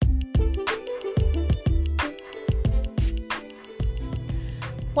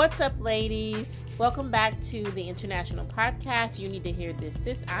What's up, ladies? Welcome back to the International Podcast. You need to hear this,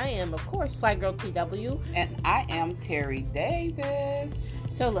 sis. I am, of course, Fly Girl TW. And I am Terry Davis.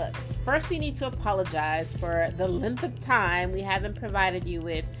 So look, first we need to apologize for the length of time we haven't provided you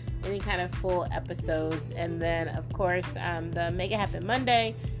with any kind of full episodes. And then, of course, the Make It Happen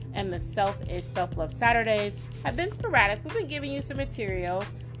Monday and the Self-ish Self-Love Saturdays have been sporadic. We've been giving you some material,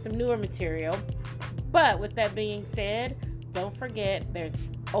 some newer material. But with that being said, don't forget, there's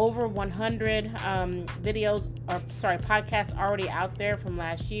over 100 podcasts already out there from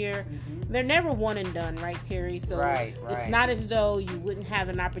last year. Mm-hmm. They're never one and done, right, Terry? So right. It's not as though you wouldn't have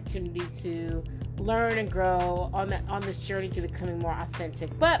an opportunity to learn and grow on this journey to becoming more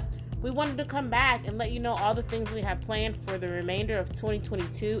authentic. But we wanted to come back and let you know all the things we have planned for the remainder of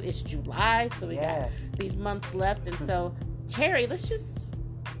 2022. It's July, so we got these months left. And so, Terry, let's just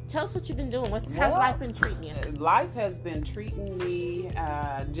tell us what you've been doing. How's life been treating you? Life has been treating me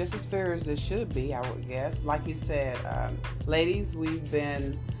just as fair as it should be, I would guess. Like you said, ladies, we've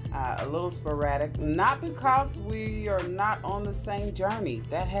been a little sporadic. Not because we are not on the same journey.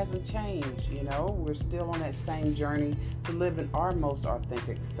 That hasn't changed, We're still on that same journey to live in our most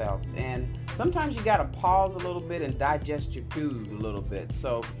authentic self. And sometimes you got to pause a little bit and digest your food a little bit.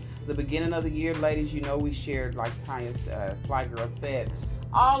 So the beginning of the year, ladies, we shared, like Tanya's Fly Girl said,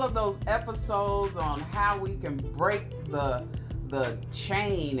 all of those episodes on how we can break the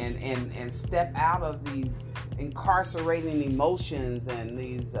chain and step out of these incarcerating emotions and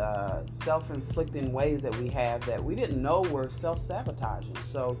these self-inflicting ways that we have that we didn't know were self-sabotaging.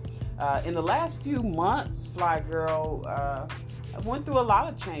 So in the last few months, Fly Girl, I went through a lot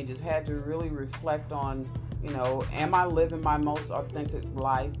of changes, had to really reflect on, am I living my most authentic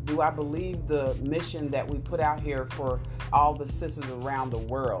life? Do I believe the mission that we put out here for all the sisters around the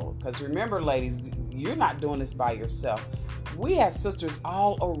world? Because remember, ladies, you're not doing this by yourself. We have sisters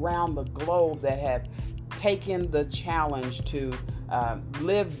all around the globe that have taken the challenge to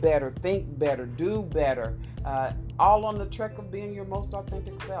live better, think better, do better, all on the trek of being your most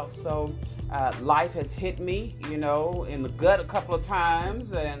authentic self. So life has hit me, in the gut a couple of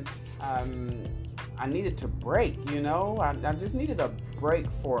times, and I needed to break, I just needed a break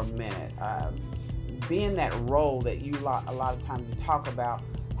for a minute. Being that role that a lot of times you talk about,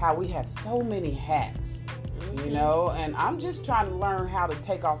 how we have so many hats, and I'm just trying to learn how to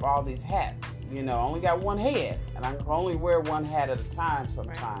take off all these hats. I only got one head, and I can only wear one hat at a time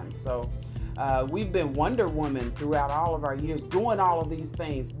sometimes. Right. So we've been Wonder Woman throughout all of our years, doing all of these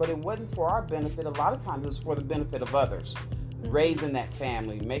things, but it wasn't for our benefit. A lot of times it was for the benefit of others. Raising that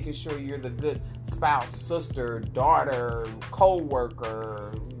family, making sure you're the good spouse, sister, daughter,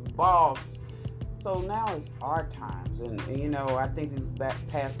 co-worker, boss. So now it's our times. And I think these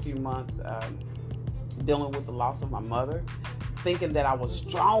past few months, dealing with the loss of my mother, thinking that I was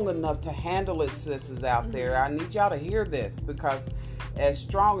strong enough to handle it, sisters out there. I need y'all to hear this, because as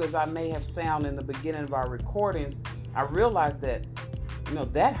strong as I may have sounded in the beginning of our recordings, I realized that,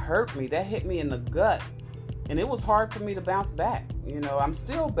 that hurt me. That hit me in the gut. And it was hard for me to bounce back. I'm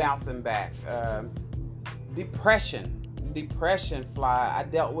still bouncing back. Depression, Fly. I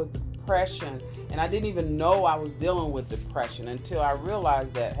dealt with depression, and I didn't even know I was dealing with depression until I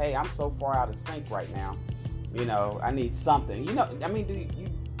realized that, hey, I'm so far out of sync right now. I need something.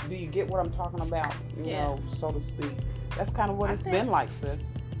 Do you get what I'm talking about? So to speak. That's kind of what it's been like,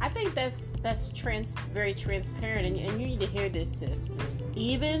 sis. I think that's very transparent, and you need to hear this, sis.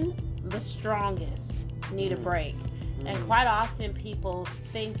 Even the strongest need a break. And quite often people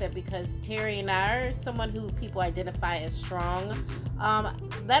think that because Terry and I are someone who people identify as strong,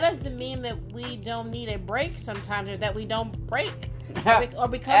 that doesn't mean that we don't need a break sometimes, or that we don't break or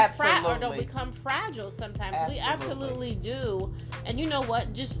become or don't become fragile sometimes. We absolutely do. And you know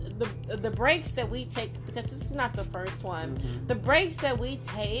what? Just the breaks that we take, because this is not the first one. The breaks that we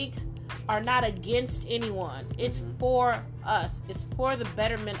take are not against anyone. It's for us. It's for the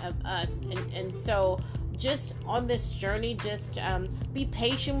betterment of us. And so just on this journey, just be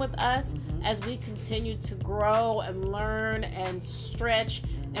patient with us as we continue to grow and learn and stretch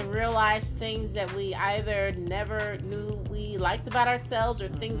and realize things that we either never knew we liked about ourselves, or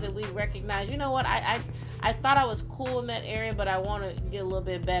things that we recognize. You know what? I thought I was cool in that area, but I want to get a little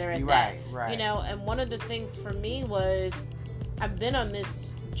bit better at that. Right. And one of the things for me was, I've been on this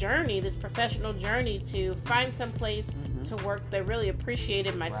journey, this professional journey, to find some place to work that really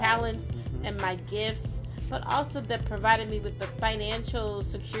appreciated my talents and my gifts, but also that provided me with the financial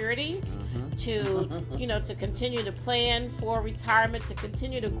security to, to continue to plan for retirement, to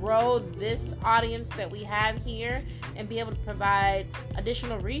continue to grow this audience that we have here, and be able to provide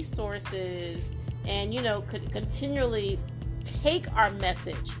additional resources, and, could continually take our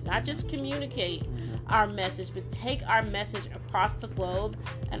message, not just communicate our message, but take our message across the globe.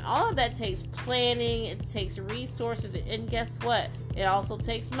 And all of that takes planning, it takes resources, and guess what? It also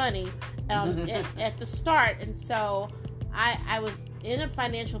takes money at the start. And so I was in a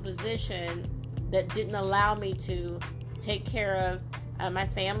financial position that didn't allow me to take care of my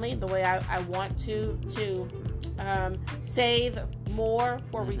family the way I want to save more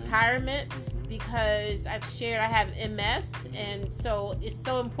for retirement, because I've shared I have MS, and so it's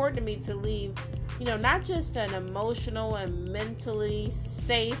so important to me to leave, not just an emotional and mentally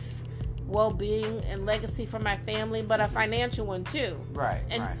safe well-being and legacy for my family, but a financial one too. Right.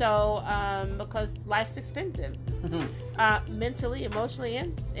 And so because life's expensive, mentally, emotionally,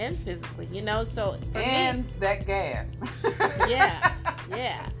 and physically, so for me, that gas. yeah.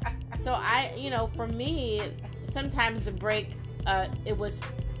 So for me, sometimes the break, it was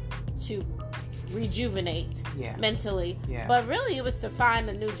to rejuvenate mentally, but really it was to find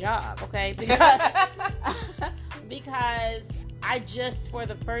a new job, okay? Because I just, for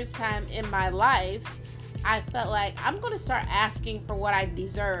the first time in my life, I felt like I'm going to start asking for what I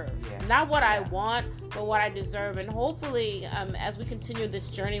deserve. Not what I want, but what I deserve. And hopefully, as we continue this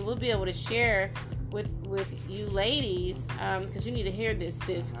journey, we'll be able to share with you ladies, because you need to hear this,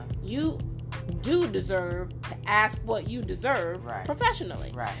 sis. You do deserve to ask what you deserve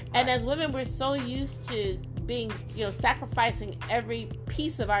professionally. And as women, we're so used to being, sacrificing every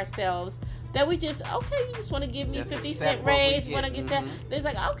piece of ourselves that we just, you just want to give me 50 cent raise, want to get that. It's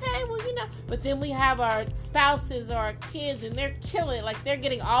like, okay, well, but then we have our spouses or our kids, and they're killing it. Like, they're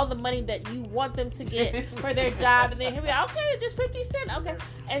getting all the money that you want them to get for their job, and then here we are, okay, just 50 cents, okay.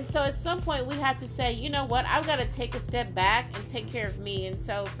 And so at some point we have to say, you know what, I've got to take a step back and take care of me. And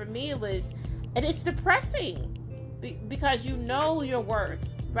so for me, and it's depressing because you know your worth,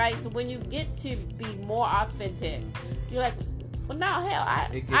 right? So when you get to be more authentic, you're like, well, no, hell,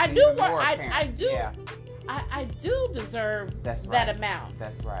 I do work. I do deserve that amount.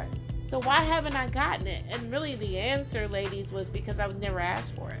 That's right. So why haven't I gotten it? And really the answer, ladies, was because I would never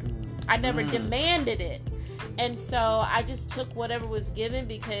ask for it. I never demanded it. And so I just took whatever was given,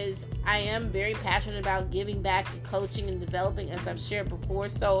 because I am very passionate about giving back and coaching and developing, as I've shared before.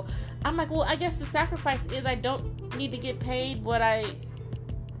 So I'm like, well, I guess the sacrifice is I don't need to get paid what I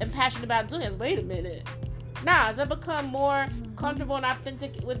am passionate about doing. Wait a minute. Nah, as I become more comfortable and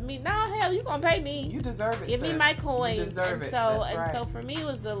authentic with me, hell, you gonna pay me. You deserve it. Give me my coins. You deserve it. So for me, it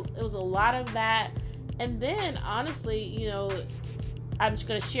was a lot of that. And then honestly, I'm just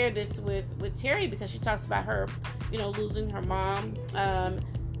gonna share this with Terry, because she talks about her, losing her mom.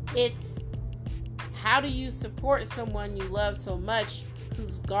 It's how do you support someone you love so much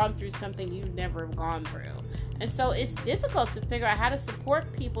who's gone through something you've never gone through? And so it's difficult to figure out how to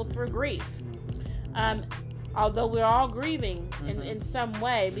support people through grief. Although we're all grieving in some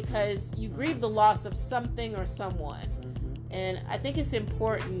way, because you grieve the loss of something or someone. And I think it's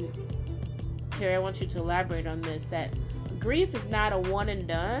important, Terry, I want you to elaborate on this, that grief is not a one and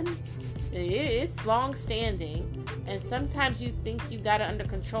done. It's long standing, and sometimes you think you got it under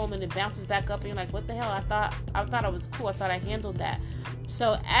control and it bounces back up and you're like, what the hell, I thought I was cool, I thought I handled that.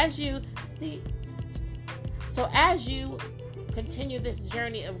 So as you continue this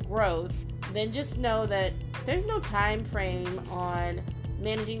journey of growth, then just know that there's no time frame on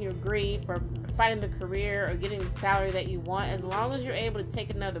managing your grief or finding the career or getting the salary that you want. As long as you're able to take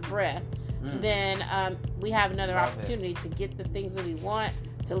another breath, then we have another opportunity to get the things that we want,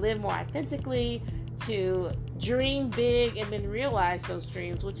 to live more authentically, to dream big, and then realize those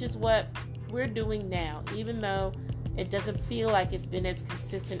dreams, which is what we're doing now. Even though it doesn't feel like it's been as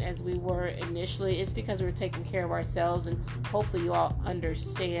consistent as we were initially, it's because we're taking care of ourselves, and hopefully you all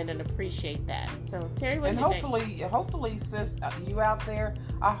understand and appreciate that. So Terry, what do you think? Hopefully, sis, you out there,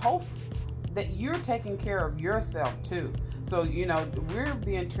 I hope that you're taking care of yourself too. So, we're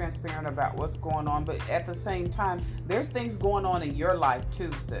being transparent about what's going on, but at the same time, there's things going on in your life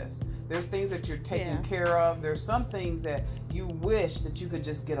too, sis. There's things that you're taking care of. There's some things that you wish that you could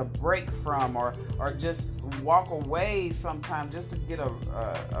just get a break from, or just walk away sometime just to get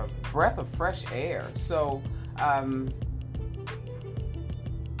a breath of fresh air. So,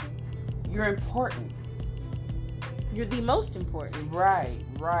 you're important. You're the most important.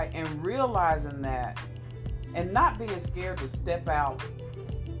 Right. And realizing that, and not being scared to step out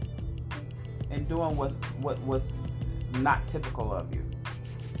and doing what was not typical of you.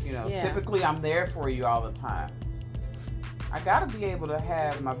 Typically I'm there for you all the time. I gotta be able to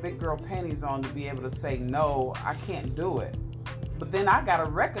have my big girl panties on to be able to say, no, I can't do it. But then I gotta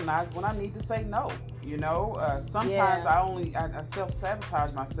recognize when I need to say no. You know, sometimes I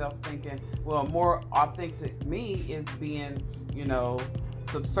self-sabotage myself thinking, well, more authentic me is being, you know,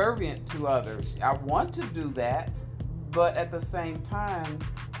 subservient to others. I want to do that, but at the same time,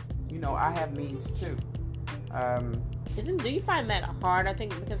 you know, I have needs too. Do you find that hard? I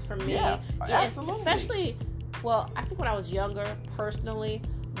think because for me, absolutely. especially, well, I think when I was younger, personally,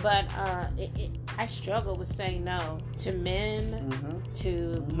 but I struggle with saying no to men,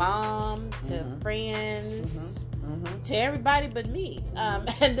 to mom, to friends, to everybody but me.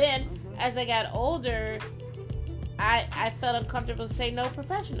 And then as I got older, I felt uncomfortable to say no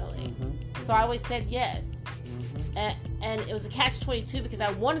professionally. So I always said yes. And it was a catch-22 because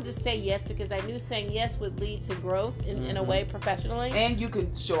I wanted to say yes because I knew saying yes would lead to growth in a way professionally. And you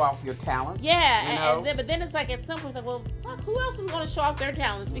can show off your talents. Yeah, but then it's like at some point it's like, well, fuck, who else is going to show off their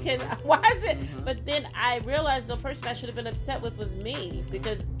talents? Because why is it? But then I realized the person I should have been upset with was me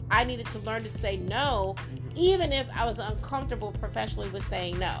because I needed to learn to say no, even if I was uncomfortable professionally with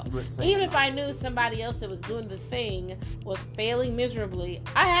saying no. Even if I knew somebody else that was doing the thing was failing miserably,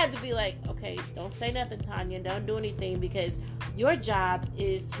 I had to be like, okay, don't say nothing, Tanya. Don't do anything because your job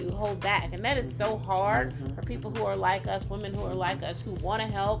is to hold back. And that is so hard for people who are like us, women who are like us, who want to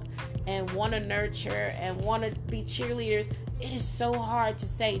help and want to nurture and want to be cheerleaders. It is so hard to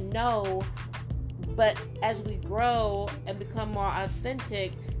say no. But as we grow and become more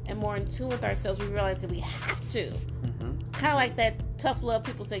authentic and more in tune with ourselves, we realize that we have to. Kind of like that tough love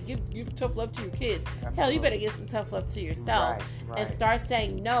people say, give tough love to your kids. Absolutely. Hell, you better give some tough love to yourself right. and start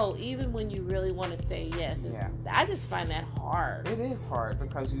saying no, even when you really want to say yes. And I just find that hard. It is hard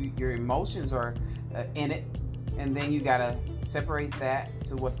because your emotions are in it, and then you got to separate that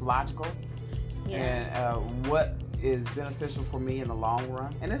to what's logical and what is beneficial for me in the long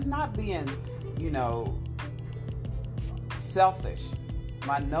run. And it's not being, you know, selfish.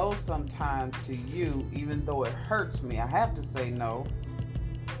 My no sometimes to you, even though it hurts me, I have to say no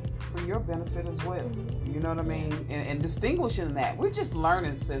for your benefit as well. You know what I mean? And distinguishing that. We're just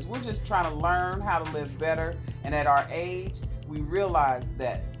learning, sis. We're just trying to learn how to live better. And at our age, we realize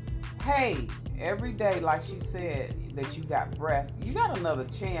that, hey, every day, like she said, that you got breath, you got another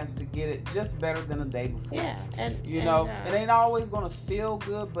chance to get it just better than the day before. Yeah, and it ain't always going to feel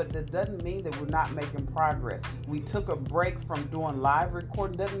good, but that doesn't mean that we're not making progress. We took a break from doing live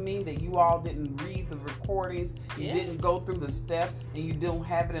recording. Doesn't mean that you all didn't read the recordings, you didn't go through the steps, and you don't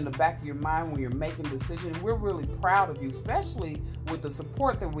have it in the back of your mind when you're making decisions. We're really proud of you, especially with the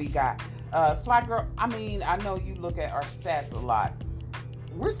support that we got. Fly Girl, I mean, I know you look at our stats a lot.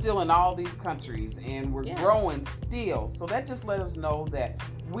 We're still in all these countries and we're growing still. So that just let us know that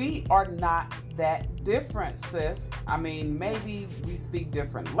we are not that different, sis. I mean, maybe we speak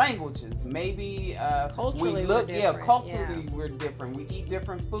different languages. Maybe culturally we're different. We eat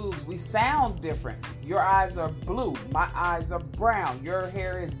different foods. We sound different. Your eyes are blue. My eyes are brown. Your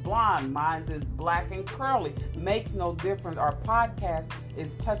hair is blonde. Mine is black and curly. Makes no difference. Our podcast is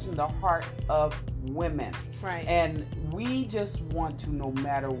touching the heart of women. Right. And we just want to, no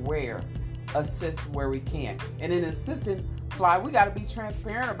matter where, assist where we can. And in assisting, Fly, we got to be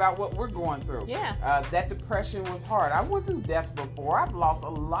transparent about what we're going through. Yeah. That depression was hard. I went through death before. I've lost a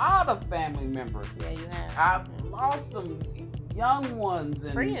lot of family members. Yeah, you have. I've lost them, young ones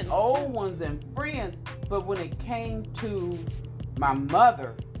and friends, old ones and friends. But when it came to my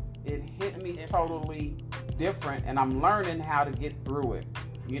mother, it hit me totally different. And I'm learning how to get through it.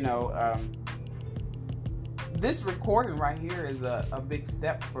 You know, this recording right here is a big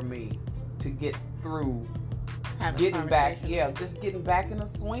step for me to get through getting back, just getting back in the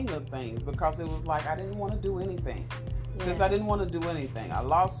swing of things, because it was like I didn't want to do anything. Since I didn't want to do anything, I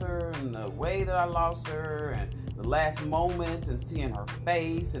lost her, and the way that I lost her, and the last moments, and seeing her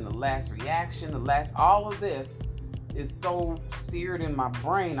face, and the last reaction, all of this is so seared in my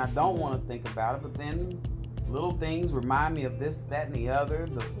brain. I don't want to think about it, but then little things remind me of this, that, and the other.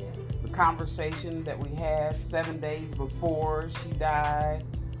 The conversation that we had 7 days before she died,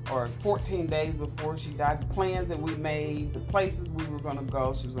 or 14 days before she died, the plans that we made, the places we were going to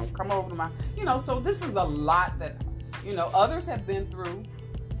go. She was going to come over to my, so this is a lot that, others have been through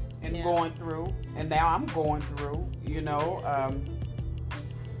and going through, and now I'm going through,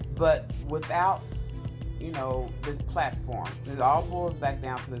 but without, this platform, it all boils back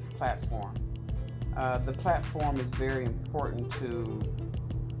down to this platform. The platform is very important to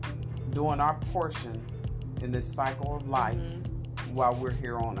doing our portion in this cycle of life while we're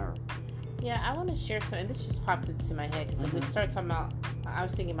here on earth. Yeah, I want to share something. This just popped into my head because if we start talking about, I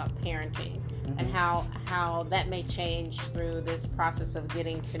was thinking about parenting. and how that may change through this process of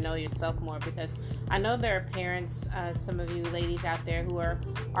getting to know yourself more. Because I know there are parents, some of you ladies out there who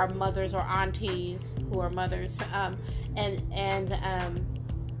are mothers or aunties who are mothers, and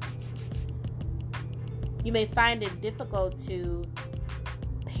you may find it difficult to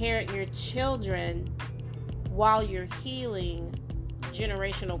parent your children while you're healing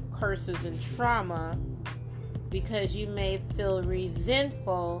generational curses and trauma, because you may feel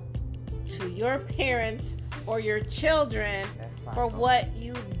resentful to your parents or your children for what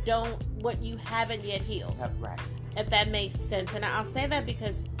you haven't yet healed. Right. If that makes sense. And I'll say that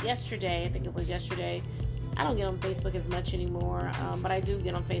because yesterday, I think it was yesterday, I don't get on Facebook as much anymore, but I do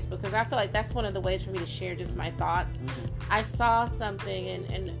get on Facebook because I feel like that's one of the ways for me to share just my thoughts. I saw something,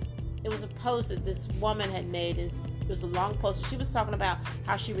 and it was a post that this woman had made, and it was a long post, and she was talking about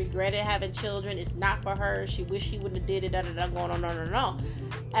how she regretted having children. It's not for her. She wished she wouldn't have did it, going on.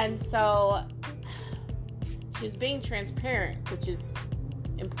 And so she's being transparent, which is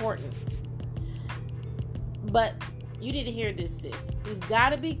important. But you need to hear this, sis. We've got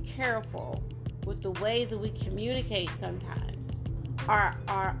to be careful with the ways that we communicate sometimes. Our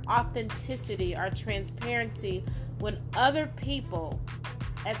authenticity, our transparency, when other people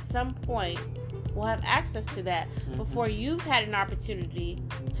at some point will have access to that before you've had an opportunity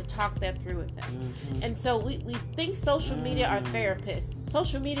to talk that through with them. And so we think social media are therapists.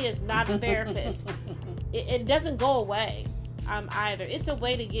 Social media is not a therapist. It doesn't go away either. It's a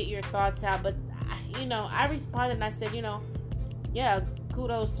way to get your thoughts out. But, I responded and I said, yeah,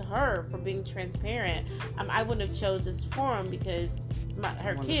 kudos to her for being transparent. I wouldn't have chose this forum because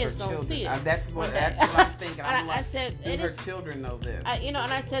her kids don't see it. That's what I'm thinking. I said, her children know this? And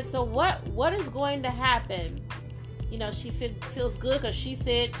I said, so what is going to happen? She feels good because she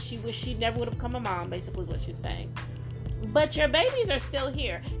said she wished she never would have become a mom, basically is what she's saying. But your babies are still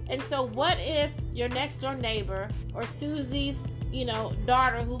here. And so what if your next door neighbor or Susie's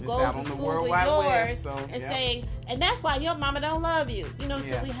daughter who goes to school with yours saying, and that's why your mama don't love you.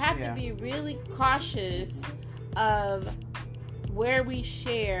 So we have to be really cautious of where we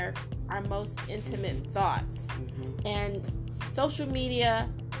share our most intimate thoughts. And social media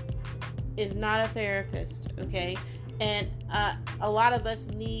is not a therapist, okay? And a lot of us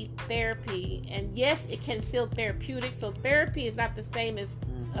need therapy. And yes, it can feel therapeutic. So therapy is not the same as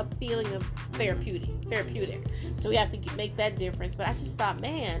a feeling of therapeutic. So we have to make that difference. But I just thought,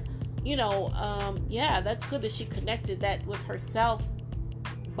 man, that's good that she connected that with herself.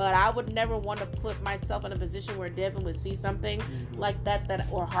 But I would never want to put myself in a position where Devin would see something like that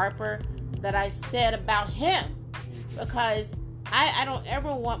or Harper that I said about him. Because I don't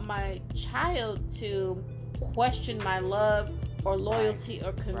ever want my child to question my love or loyalty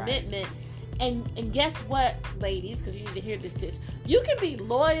or commitment. And guess what, ladies, because you need to hear this, sis. You can be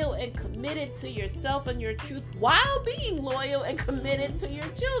loyal and committed to yourself and your truth while being loyal and committed to your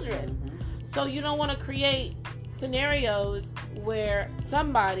children. So you don't want to create scenarios where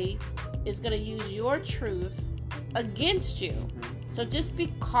somebody is going to use your truth against you. So just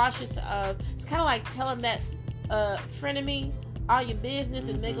be cautious of, it's kind of like telling that frenemy all your business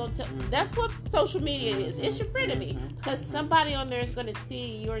and they're going to tell. That's what social media is. It's your frenemy, because somebody on there is going to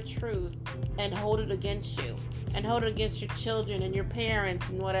see your truth and hold it against you and hold it against your children and your parents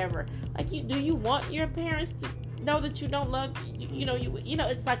and whatever. Like, do you want your parents to know that you don't love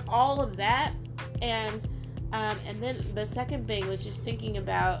it's like all of that. And then the second thing was just thinking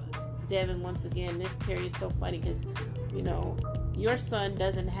about Devin once again. This, Terry, is so funny because your son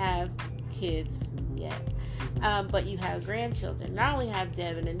doesn't have kids yet. But you have grandchildren. Not only have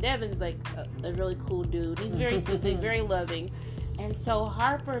Devin, and Devin's like a really cool dude. He's very soothing, very loving. And so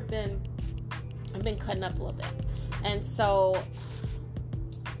Harper have been cutting up a little bit. And so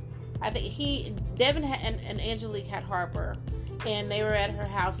I think Devin and Angelique had Harper, and they were at her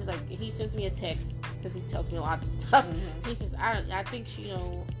house. He sends me a text because he tells me lots of stuff. He says, I think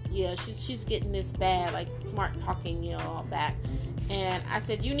she's getting this bad, like smart talking, all back. And I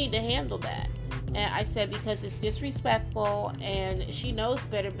said, you need to handle that. And I said, because it's disrespectful and she knows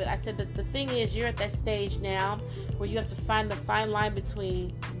better. But I said that the thing is, you're at that stage now where you have to find the fine line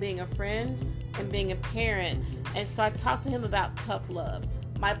between being a friend and being a parent. And so I talked to him about tough love.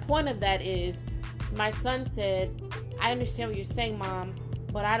 My point of that is, my son said, I understand what you're saying, Mom,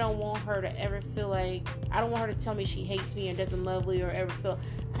 but I don't want her to ever feel like, I don't want her to tell me she hates me or doesn't love me or ever feel.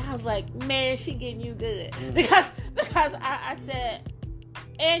 And I was like, man, she getting you good. Because I said,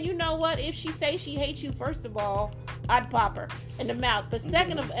 and you know what? If she say she hates you, first of all, I'd pop her in the mouth. But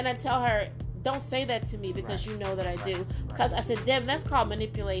second and I tell her, don't say that to me because you know that I do. Because I said, Devin, that's called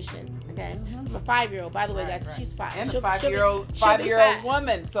manipulation. Okay, I'm a 5-year-old. By the way, guys, she's 5. And a 5-year-old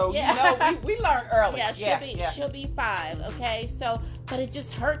woman. So we learned early. Yeah, she'll be 5. Okay, so but it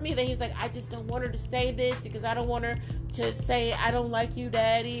just hurt me that he was like, I just don't want her to say this because I don't want her to say I don't like you,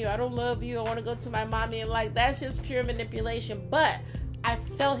 Daddy, or I don't love you. I want to go to my mommy. And like that's just pure manipulation. But I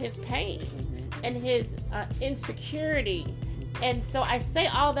felt his pain and his insecurity, and so I say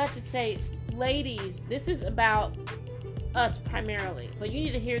all that to say, ladies, this is about us primarily, but you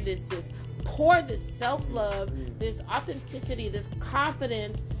need to hear this, sis. Pour this self-love, this authenticity, this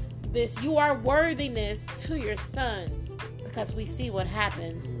confidence, this you are worthiness to your sons, because we see what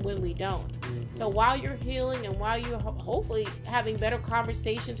happens when we don't. So while you're healing and while you're hopefully having better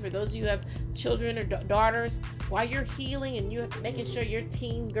conversations for those of you who have children or daughters, while you're healing and you're making sure your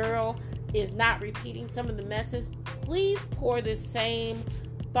teen girl is not repeating some of the messes, please pour this same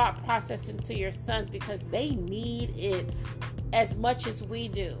thought process into your sons, because they need it as much as we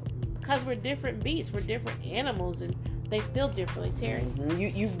do, because we're different beasts, we're different animals, and they feel differently. Terry,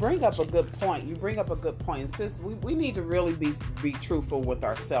 you bring up a good point. And sis, we need to really be truthful with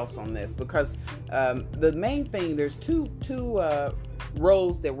ourselves on this, because the main thing, there's two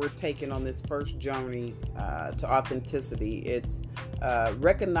roads that we're taking on this first journey to authenticity. It's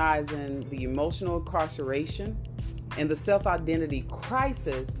recognizing the emotional incarceration and the self-identity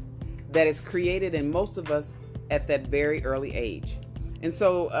crisis that is created in most of us at that very early age. And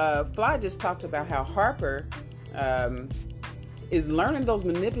so Fly just talked about how Harper is learning those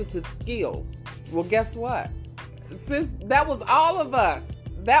manipulative skills. Well, guess what? Sis, that was all of us.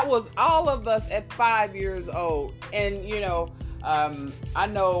 That was all of us at 5 years old. And, you know, I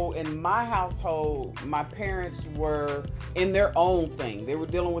know in my household, my parents were in their own thing. They were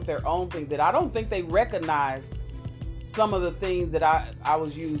dealing with their own thing that I don't think they recognized some of the things that I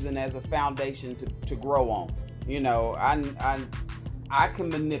was using as a foundation to grow on. You know, I can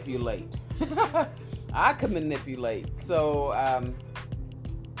manipulate. I can manipulate. So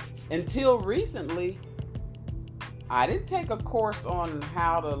until recently, I didn't take a course on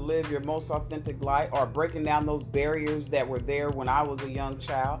how to live your most authentic life or breaking down those barriers that were there when I was a young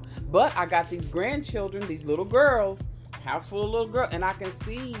child. But I got these grandchildren, these little girls, house full of little girls, and I can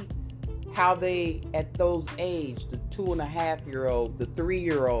see how they, at those age, the 2.5-year-old, the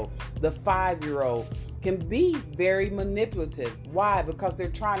 3-year-old, the 5-year-old, can be very manipulative. Why? Because they're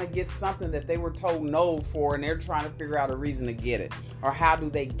trying to get something that they were told no for, and they're trying to figure out a reason to get it. Or how do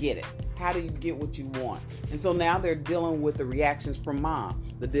they get it? How do you get what you want? And so now they're dealing with the reactions from mom.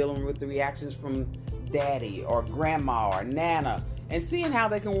 They're dealing with the reactions from daddy or grandma or nana, and seeing how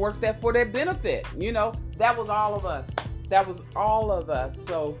they can work that for their benefit. You know, that was all of us. That was all of us.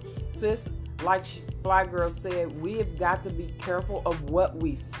 So, sis, like Fly Girl said, we have got to be careful of what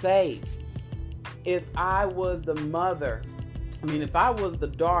we say. If I was the mother, if I was the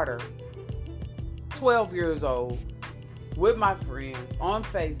daughter, 12 years old, with my friends on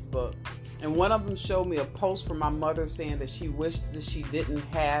Facebook, and one of them showed me a post from my mother saying that she wished that she didn't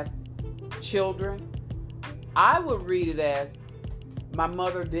have children, I would read it as, my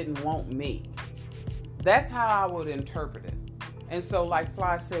mother didn't want me. That's how I would interpret it. And so, like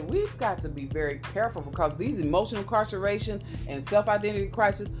Fly said, we've got to be very careful, because these emotional incarceration and self-identity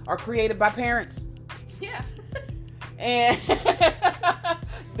crisis are created by parents. Yeah. And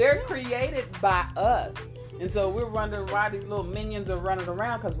they're created by us. And so we're wondering why these little minions are running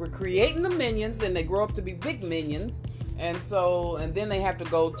around, because we're creating the minions and they grow up to be big minions. And then they have to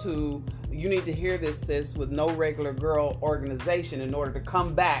go to, you need to hear this, sis, with No Regular Girl organization in order to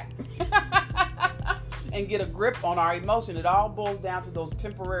come back and get a grip on our emotion. It all boils down to those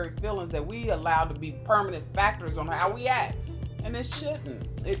temporary feelings that we allow to be permanent factors on how we act. And it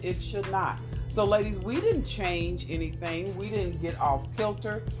shouldn't. It should not. So ladies, we didn't change anything. We didn't get off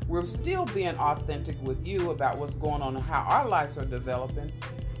kilter. We're still being authentic with you about what's going on and how our lives are developing,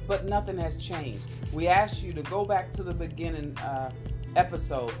 but nothing has changed. We asked you to go back to the beginning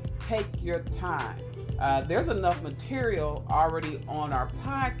episode. Take your time. There's enough material already on our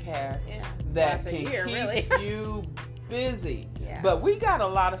podcast that can keep you busy. Yeah. But we got a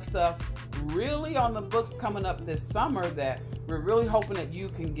lot of stuff really on the books coming up this summer that we're really hoping that you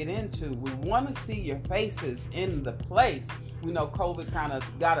can get into. We want to see your faces in the place. We know COVID kind of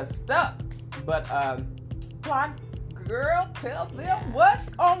got us stuck, but Fly Girl, tell them what's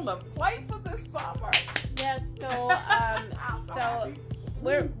on the plate for this summer. Yes, so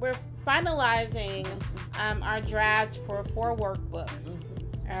we're finalizing our drafts for 4 workbooks.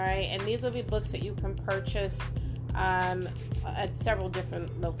 All right, and these will be books that you can purchase at several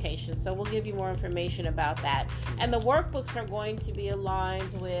different locations. So we'll give you more information about that. And the workbooks are going to be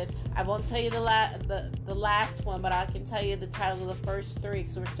aligned with, I won't tell you the last one, but I can tell you the title of the first three,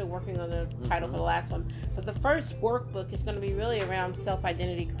 because we're still working on the title for the last one. But the first workbook is going to be really around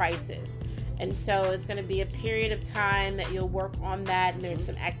self-identity crisis. And so it's going to be a period of time that you'll work on that, and there's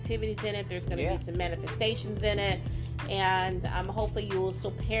some activities in it. There's going to be some manifestations in it. And hopefully you will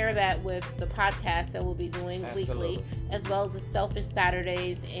still pair that with the podcast that we'll be doing weekly, as well as the Selfish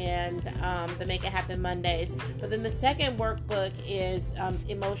Saturdays and the Make It Happen Mondays. But then the second workbook is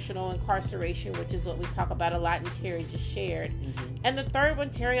emotional incarceration, which is what we talk about a lot, and Terry just shared. And the third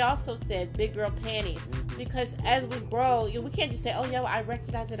one, Terry also said, big girl panties. Because as we grow, we can't just say, oh, yeah, well, I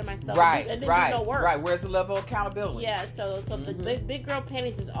recognize it in myself. And then do no work. Right. Where's the level of accountability? Yeah, so the big girl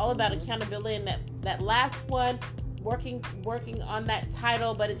panties is all about accountability. And that last one, working on that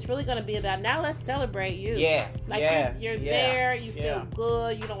title, but it's really going to be about, now let's celebrate you. You're there, you feel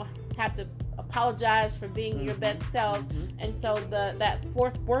good, you don't have to apologize for being your best self. And so that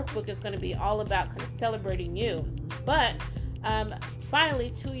fourth workbook is going to be all about kind of celebrating you. But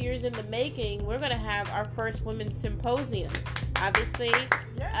finally, 2 years in the making, we're going to have our first women's symposium. Obviously,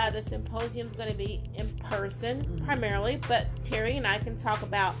 the symposium is going to be in person primarily, but Terry and I can talk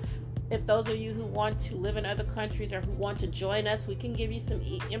about, if those of you who want to live in other countries or who want to join us, we can give you some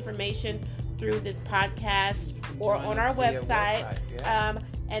information through this podcast or on our website.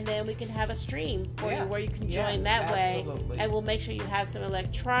 And then we can have a stream for you where you can join that way. And we'll make sure you have some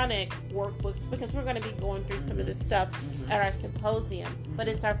electronic workbooks, because we're going to be going through some of this stuff at our symposium. But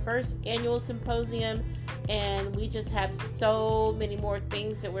it's our first annual symposium, and we just have so many more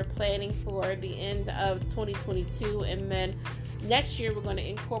things that we're planning for the end of 2022. And then next year we're going to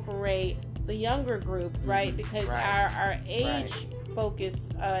incorporate the younger group, right? Because our age focus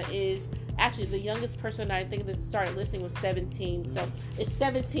is actually, the youngest person I think that started listening was 17. So it's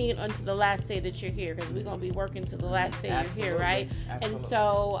 17 until the last day that you're here, because we're going to be working to the last day you're here, right? And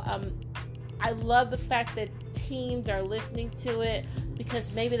so I love the fact that teens are listening to it,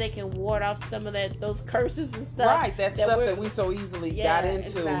 because maybe they can ward off some of those curses and stuff. Right, that stuff that we so easily got into.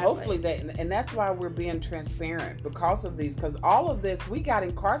 Exactly. Hopefully and that's why we're being transparent, because of these. Because all of this, we got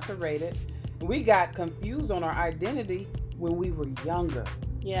incarcerated, we got confused on our identity when we were younger.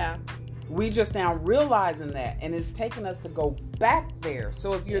 Yeah. We just now realizing that, and it's taking us to go back there.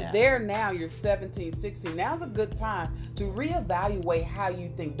 So if you're there now, you're 17, 16, now's a good time to reevaluate how you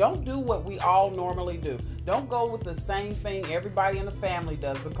think. Don't do what we all normally do. Don't go with the same thing everybody in the family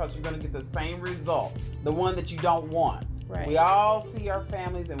does, because you're going to get the same result, the one that you don't want. Right. We all see our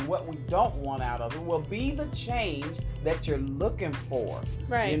families and what we don't want out of it will be the change that you're looking for.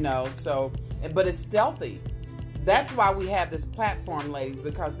 Right. So, but it's stealthy. That's why we have this platform, ladies,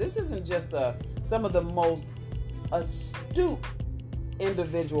 because this isn't just some of the most astute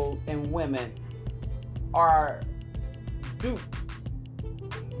individuals and women are duped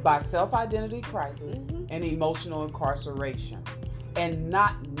by self-identity crisis and emotional incarceration, and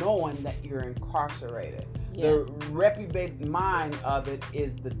not knowing that you're incarcerated. The reprobate mind of it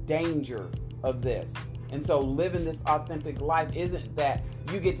is the danger of this. And so living this authentic life isn't that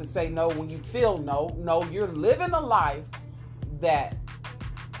you get to say no when you feel no. No, you're living a life that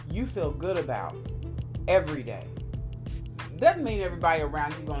you feel good about every day. Doesn't mean everybody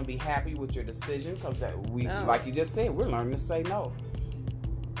around you going to be happy with your decision, because like you just said, we're learning to say no.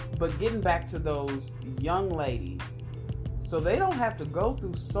 But getting back to those young ladies, so they don't have to go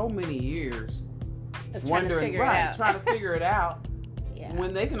through so many years trying to figure it out.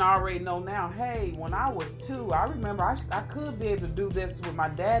 When they can already know now, hey, when I was 2, I remember I could be able to do this with my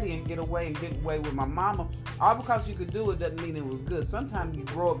daddy and get away with my mama. All because you could do it doesn't mean it was good. Sometimes you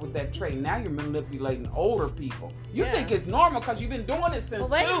grow up with that trait. Now you're manipulating older people. You think it's normal because you've been doing it since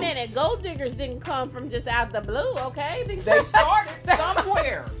 2. Wait a minute. Gold diggers didn't come from just out the blue, okay? They started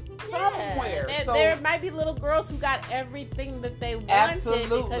somewhere. Somewhere. There might be little girls who got everything that they wanted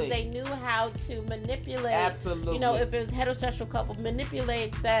because they knew how to manipulate. Absolutely. If it was a heterosexual couple,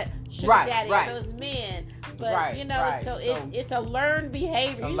 manipulate that sugar daddy. If it was men. But, so it's a learned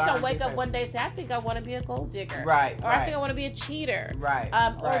behavior. You just don't wake up one day and say, I think I want to be a gold digger. Right. Or I think I want to be a cheater. Right.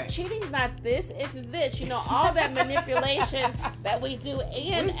 Or cheating's not this, it's this. All that manipulation that we do.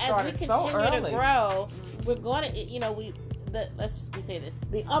 And as we continue to grow, we're going to, let's just say this: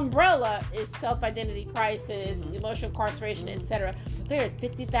 the umbrella is self-identity crisis, emotional incarceration, etc. But there are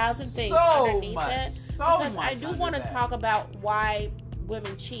 50,000 things underneath it. I do want to talk about why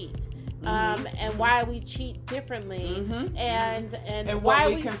women cheat, and why we cheat differently, and why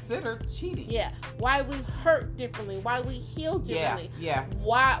we consider cheating. Yeah, why we hurt differently, why we heal differently. Yeah.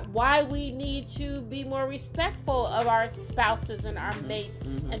 Why we need to be more respectful of our spouses and our mates,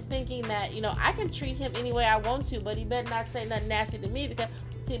 and thinking that, you know, I can treat him any way I want to, but he better not say nothing nasty to me. Because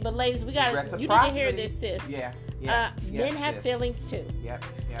see, but ladies, you need to hear this, sis. Men have feelings too. Yep.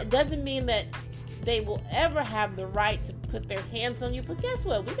 It doesn't mean that they will ever have the right to put their hands on you, but guess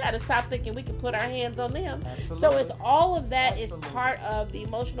what? We got to stop thinking we can put our hands on them. Absolutely. So it's all of that is part of the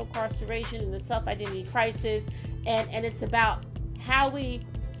emotional incarceration and the self-identity crisis, and it's about how we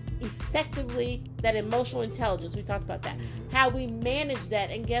effectively, that emotional intelligence, we talked about that, how we manage that.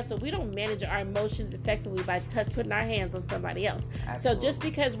 And guess what? We don't manage our emotions effectively by putting our hands on somebody else. Absolutely. So just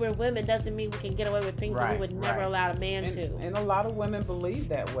because we're women doesn't mean we can get away with things that we would never allow a man to. And a lot of women believe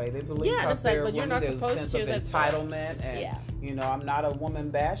that way. They believe it's like, but you're not supposed to. Sense of entitlement and you know, I'm not a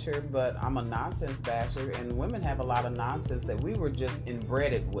woman basher, but I'm a nonsense basher, and women have a lot of nonsense that we were just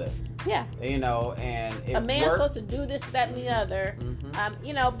inbred with. Yeah. You know, and a man's supposed to do this, that, and the other.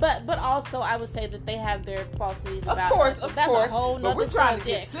 You know, but also I would say that they have their falsities about. Of that's course. A whole but we're trying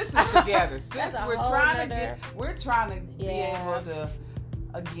subject. to get sisters together. Sis, we're trying to be able to,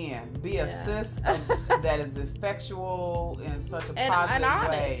 again, be a sis that is effectual in such a positive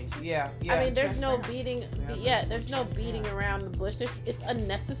way. Yeah. I mean, there's no beating. There's no beating around the bush. It's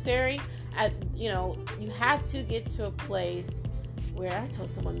unnecessary. You know, you have to get to a place where I told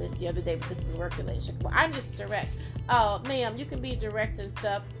someone this the other day, but this is a work relationship. Well, I'm just direct. Oh, ma'am, you can be direct and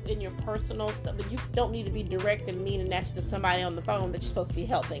stuff in your personal stuff, but you don't need to be direct and mean and nasty to somebody on the phone that you're supposed to be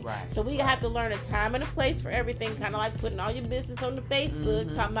helping. Right. So we have to learn a time and a place for everything, kind of like putting all your business on the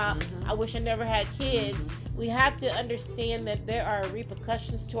Facebook, talking about, I wish I never had kids. We have to understand that there are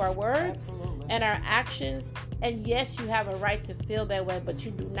repercussions to our words and our actions. And yes, you have a right to feel that way, but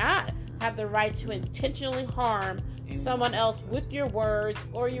you do not have the right to intentionally harm someone else with your words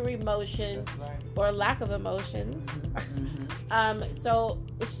or your emotions or lack of emotions. So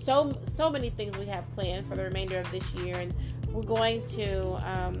many things we have planned for the remainder of this year, and we're going to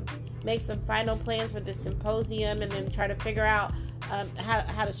make some final plans for this symposium, and then try to figure out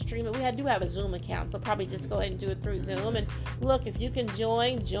how to stream it. We do have a Zoom account, so probably just go ahead and do it through Zoom. And look, if you can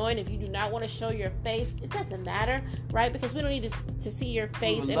join. If you do not want to show your face, it doesn't matter, right? Because we don't need to see your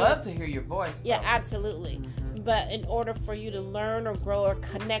face. We would love to hear your voice. Yeah, absolutely. But in order for you to learn or grow or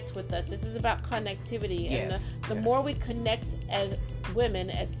connect with us, this is about connectivity. And the more we connect as women,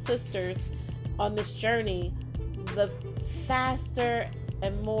 as sisters on this journey, the faster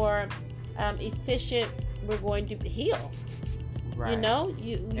and more efficient we're going to heal. Right. You know,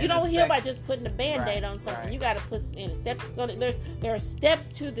 you don't heal by just putting a Band-Aid on something. You got to put in steps. There are steps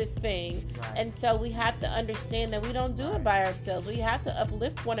to this thing, and so we have to understand that we don't do it by ourselves. We have to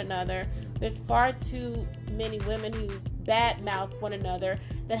uplift one another. There's far too many women who badmouth one another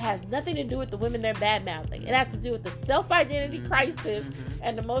that has nothing to do with the women they're badmouthing. It has to do with the self-identity crisis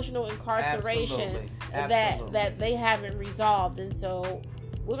and emotional incarceration that they haven't resolved. And so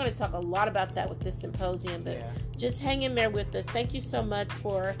we're going to talk a lot about that with this symposium, but just hang in there with us. Thank you so much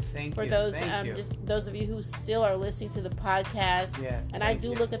for those just those of you who still are listening to the podcast. And I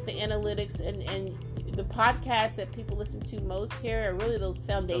do look at the analytics, and the podcasts that people listen to most here are really those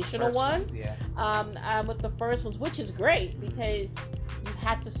foundational ones. With the first ones, which is great because you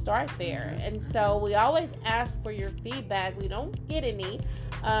have to start there. And so we always ask for your feedback. We don't get any,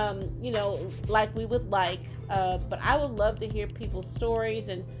 like we would like, but I would love to hear people's stories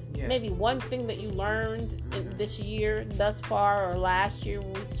and maybe one thing that you learned in this year thus far, or last year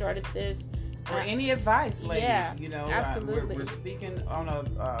when we started this. Or any advice, ladies. Absolutely. We're speaking on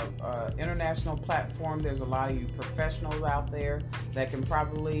a international platform. There's a lot of you professionals out there that can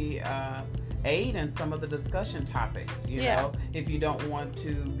probably aid in some of the discussion topics. You know, if you don't want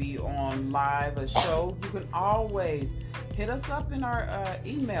to be on live a show, you can always hit us up in our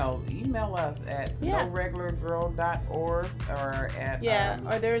email. Email us at noregulargirl.org or at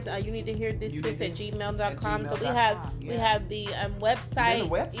or there's you need to hear this at gmail.com. So we have the website,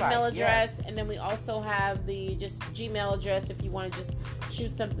 email address, and then we also have the just Gmail address if you want to just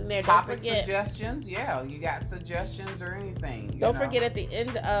shoot something there. Topic suggestions, you got suggestions or anything. Don't forget, at the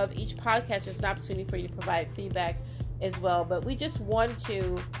end of each podcast there's an opportunity for you to provide feedback as well. But we just want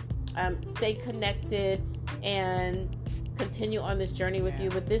to stay connected and continue on this journey with you.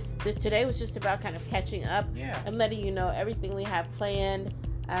 But this today was just about kind of catching up and letting you know everything we have planned.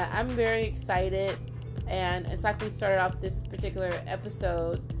 I'm very excited, and it's like we started off this particular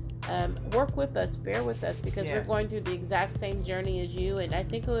episode. Work with us, bear with us, because we're going through the exact same journey as you, and I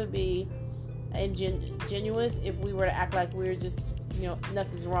think it would be ingenuous if we were to act like we're just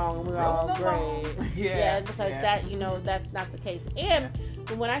nothing's wrong and we're all great. Because that that's not the case. And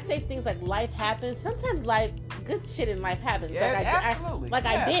when I say things like life happens, sometimes good shit in life happens. Absolutely.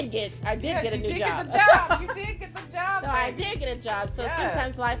 I did get a new job. You did get the job. So I did get a job. So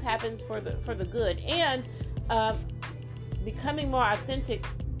sometimes life happens for the good, and becoming more authentic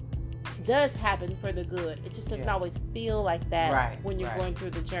does happen for the good. It just doesn't always feel like that when you're going through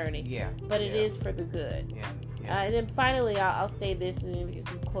the journey. But it is for the good. And then finally, I'll say this, and then we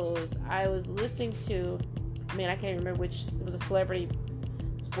can close. I was listening to, I can't remember which. It was a celebrity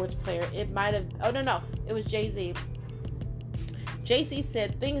sports player. It might have. Oh no, it was Jay-Z. Jay-Z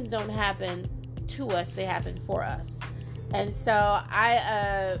said things don't happen to us; they happen for us. And so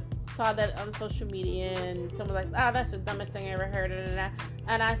I saw that on social media, and someone was like, "Oh, that's the dumbest thing I ever heard."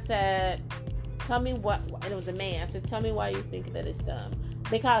 And I said, "Tell me what." And it was a man. I said, "Tell me why you think that it's dumb."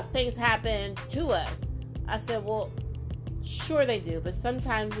 Because things happen to us. I said, "Well, sure they do, but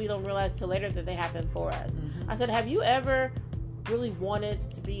sometimes we don't realize till later that they happen for us." I said, "Have you ever really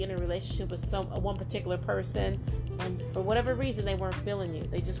wanted to be in a relationship with one particular person, and for whatever reason they weren't feeling you?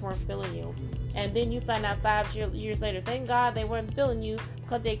 They just weren't feeling you, and then you find out 5 years later, thank God they weren't feeling you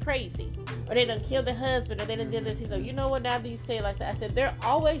because they crazy, or they done killed their husband, or they done did this." He's like, "You know what? Now that you say it like that," I said, "There are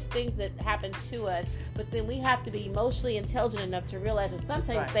always things that happen to us, but then we have to be emotionally intelligent enough to realize that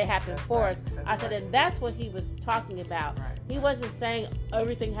sometimes they happen for us." I said, and that's what he was talking about. He wasn't saying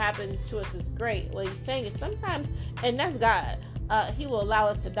everything happens to us is great. What he's saying is sometimes, and that's God. He will allow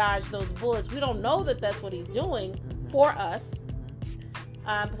us to dodge those bullets. We don't know that that's what he's doing for us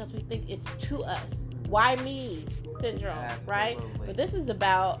because we think it's to us. Why me syndrome, right? But this is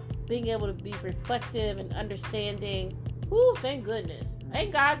about being able to be reflective and understanding. Ooh, thank goodness.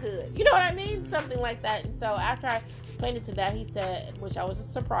 Ain't God good? You know what I mean? Something like that. And so after I explained it to that, he said, which I was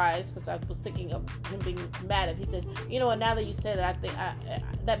surprised because I was thinking of him being mad at. He says, "You know what? Now that you said it, I think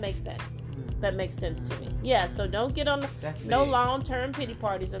that makes sense. That makes sense to me." Yeah, so don't get on no long-term pity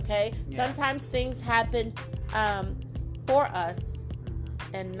parties, okay? Sometimes things happen for us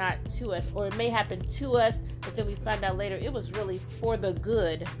and not to us, or it may happen to us, but then we find out later it was really for the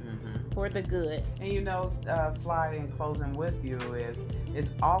good. For the good. And Fly, in closing with you,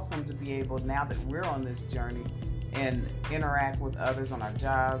 it's awesome to be able, now that we're on this journey and interact with others on our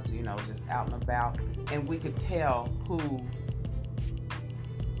jobs, just out and about, and we could tell who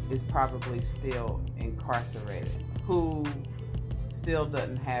is probably still incarcerated, who still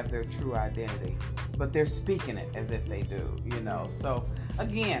doesn't have their true identity, but they're speaking it as if they do, So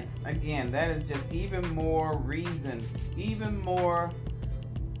again, that is just even more reason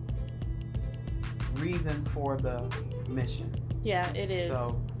for the mission. Yeah, it is.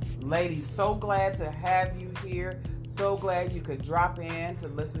 So, ladies, so glad to have you here. So glad you could drop in to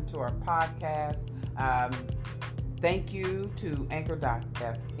listen to our podcast. Thank you to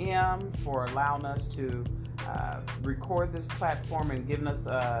Anchor.fm for allowing us to record this platform and giving us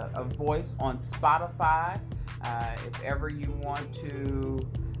a voice on Spotify. If ever you want to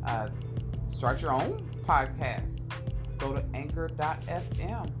start your own podcast, go to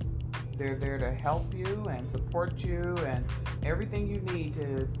Anchor.fm. They're there to help you and support you and everything you need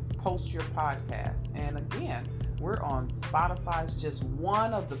to post your podcast. And again, we're on Spotify. It's just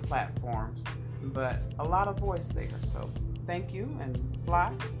one of the platforms, but a lot of voice there. So thank you, and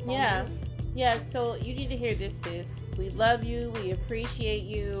Fly. Yeah, so you need to hear this, sis. We love you. We appreciate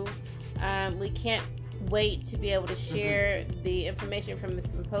you. We can't wait to be able to share the information from the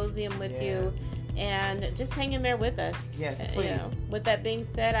symposium with you, and just hang in there with us. Yes, please. With that being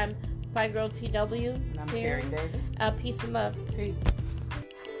said, I'm Fly Girl TW. And I'm Terry Davis. Peace and love. Peace.